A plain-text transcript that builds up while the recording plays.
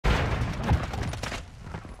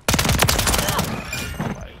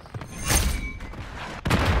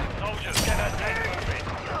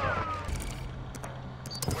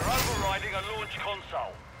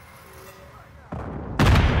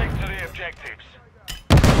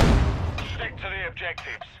the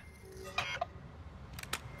objectives.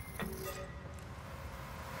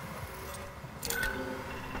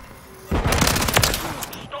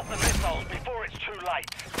 Stop the missiles before it's too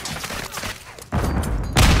late.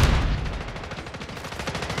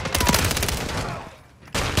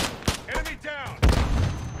 Enemy down!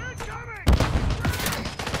 Incoming!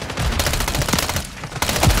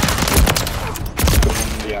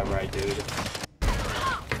 Yeah, right, dude.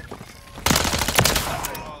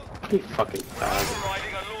 You fucking bad.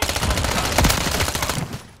 Overriding a launch contact.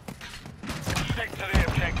 Stick to the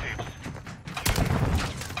objectives.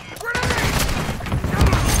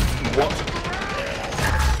 What?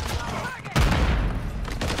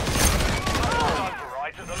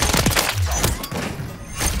 Override to the launch contact.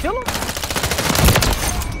 Kill him!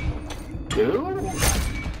 Dude?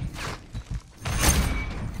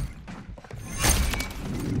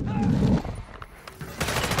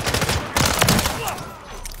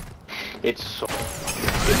 It's so good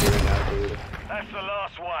right now, dude. That's the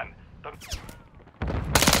last one.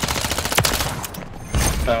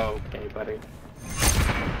 Okay, buddy.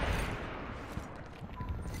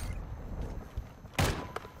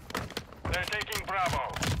 They're taking Bravo.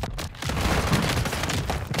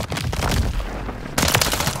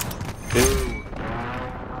 Dude.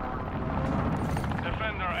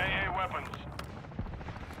 Defender AA weapons.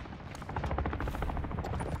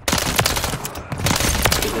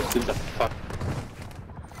 Dude, this dude's a fuck.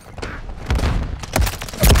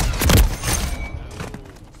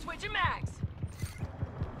 Switching mags.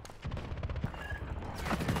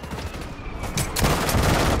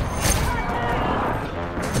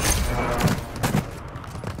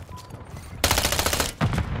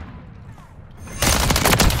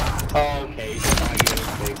 Okay, he's not getting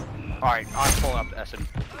big. Alright, I'm pulling up the SM.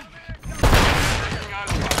 Taking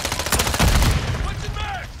Alpha. Switching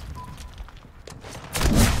back!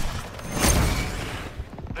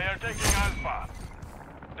 They are taking Alpha.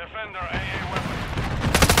 Defender AA weapons.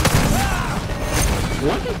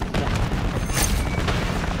 What is that?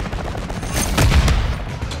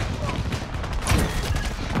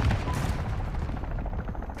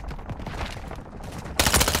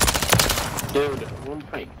 Dude, oh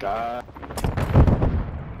my god.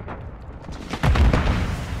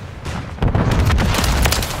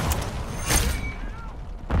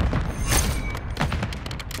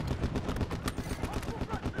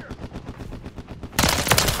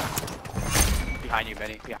 Behind you,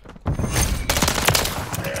 Benny. Yeah.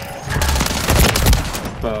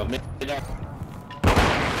 Mid up.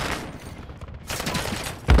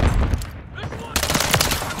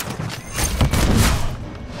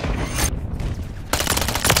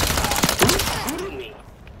 Who's shooting me?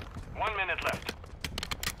 1 minute left.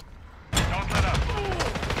 Don't let up.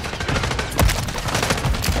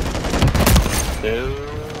 Dude.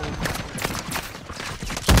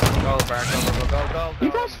 Go, Baron. Go.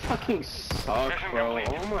 You guys fucking suck, Mission bro.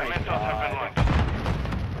 complete. Oh my Missiles have been god. launched.